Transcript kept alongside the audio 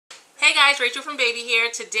Hey guys, Rachel from Baby here.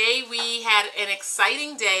 Today we had an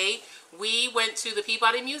exciting day. We went to the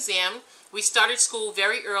Peabody Museum. We started school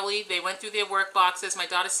very early. They went through their work boxes. My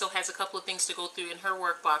daughter still has a couple of things to go through in her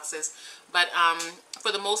work boxes. But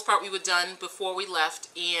for the most part, we were done before we left.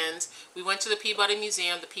 And we went to the Peabody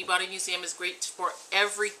Museum. The Peabody Museum is great for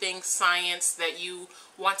everything science that you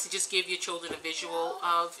want to just give your children a visual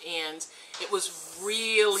of. And it was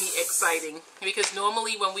really exciting. Because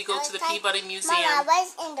normally when we go to the Peabody Museum... Mama,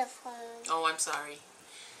 what's in the phone? Oh, I'm sorry.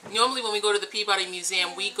 Normally when we go to the Peabody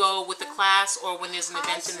Museum, we go with the class or when there's an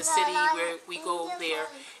event in the city where we go there.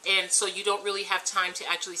 And so you don't really have time to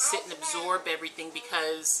actually sit and absorb everything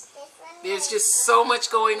because there's just so much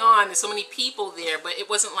going on. There's so many people there, but it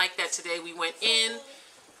wasn't like that today. We went in,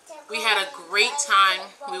 we had a great time.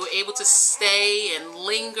 We were able to stay and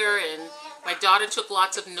linger, and my daughter took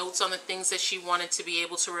lots of notes on the things that she wanted to be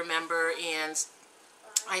able to remember, and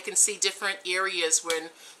I can see different areas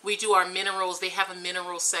when we do our minerals. They have a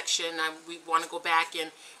mineral section. We want to go back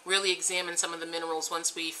and really examine some of the minerals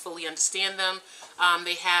once we fully understand them.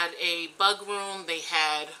 They had a bug room. They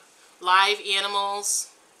had live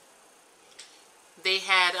animals. They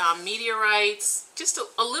had meteorites. Just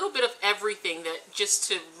a little bit of everything, that just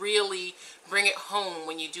to really bring it home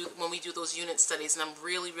when we do those unit studies. And I'm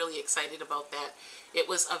really, really excited about that. It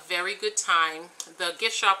was a very good time. The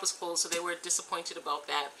gift shop was closed, so they were disappointed about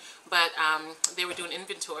that. But they were doing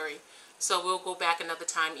inventory. So we'll go back another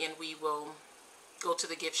time and we will go to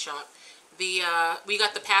the gift shop. We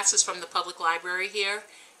got the passes from the public library here.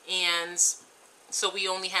 And so we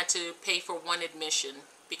only had to pay for one admission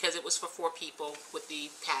because it was for 4 people with the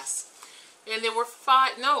pass. And there were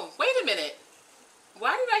 5... No, wait a minute.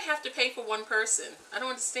 Why did I have to pay for one person? I don't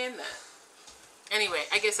understand that. Anyway,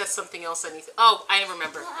 I guess that's something else I need to... Oh, I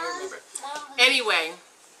remember. Anyway,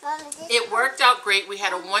 it worked out great. We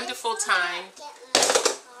had a wonderful time.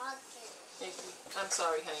 I'm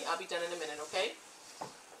sorry, honey. I'll be done in a minute, okay?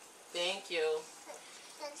 Thank you.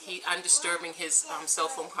 I'm disturbing his cell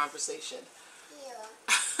phone conversation.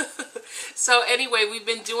 So anyway, we've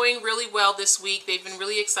been doing really well this week. They've been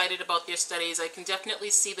really excited about their studies. I can definitely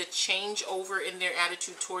see the change over in their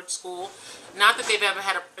attitude towards school. Not that they've ever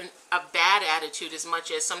had a bad attitude as much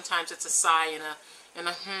as sometimes it's a sigh and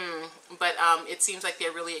a but it seems like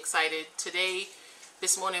they're really excited.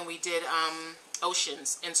 This morning we did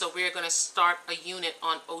oceans, and so we're going to start a unit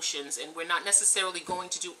on oceans, and we're not necessarily going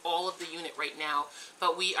to do all of the unit right now,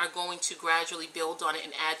 but we are going to gradually build on it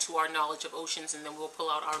and add to our knowledge of oceans, and then we'll pull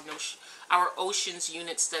out our oceans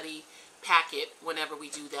unit study packet whenever we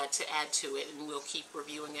do that to add to it, and we'll keep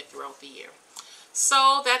reviewing it throughout the year.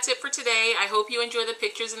 So that's it for today. I hope you enjoy the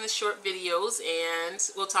pictures and the short videos, and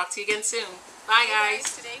we'll talk to you again soon. Bye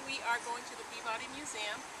guys. Today we are going to the Peabody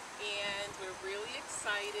Museum, and we're really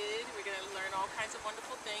excited. We're going to learn all kinds of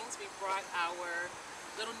wonderful things. We brought our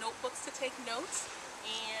little notebooks to take notes,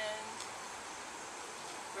 and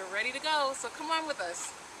we're ready to go. So come on with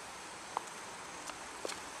us.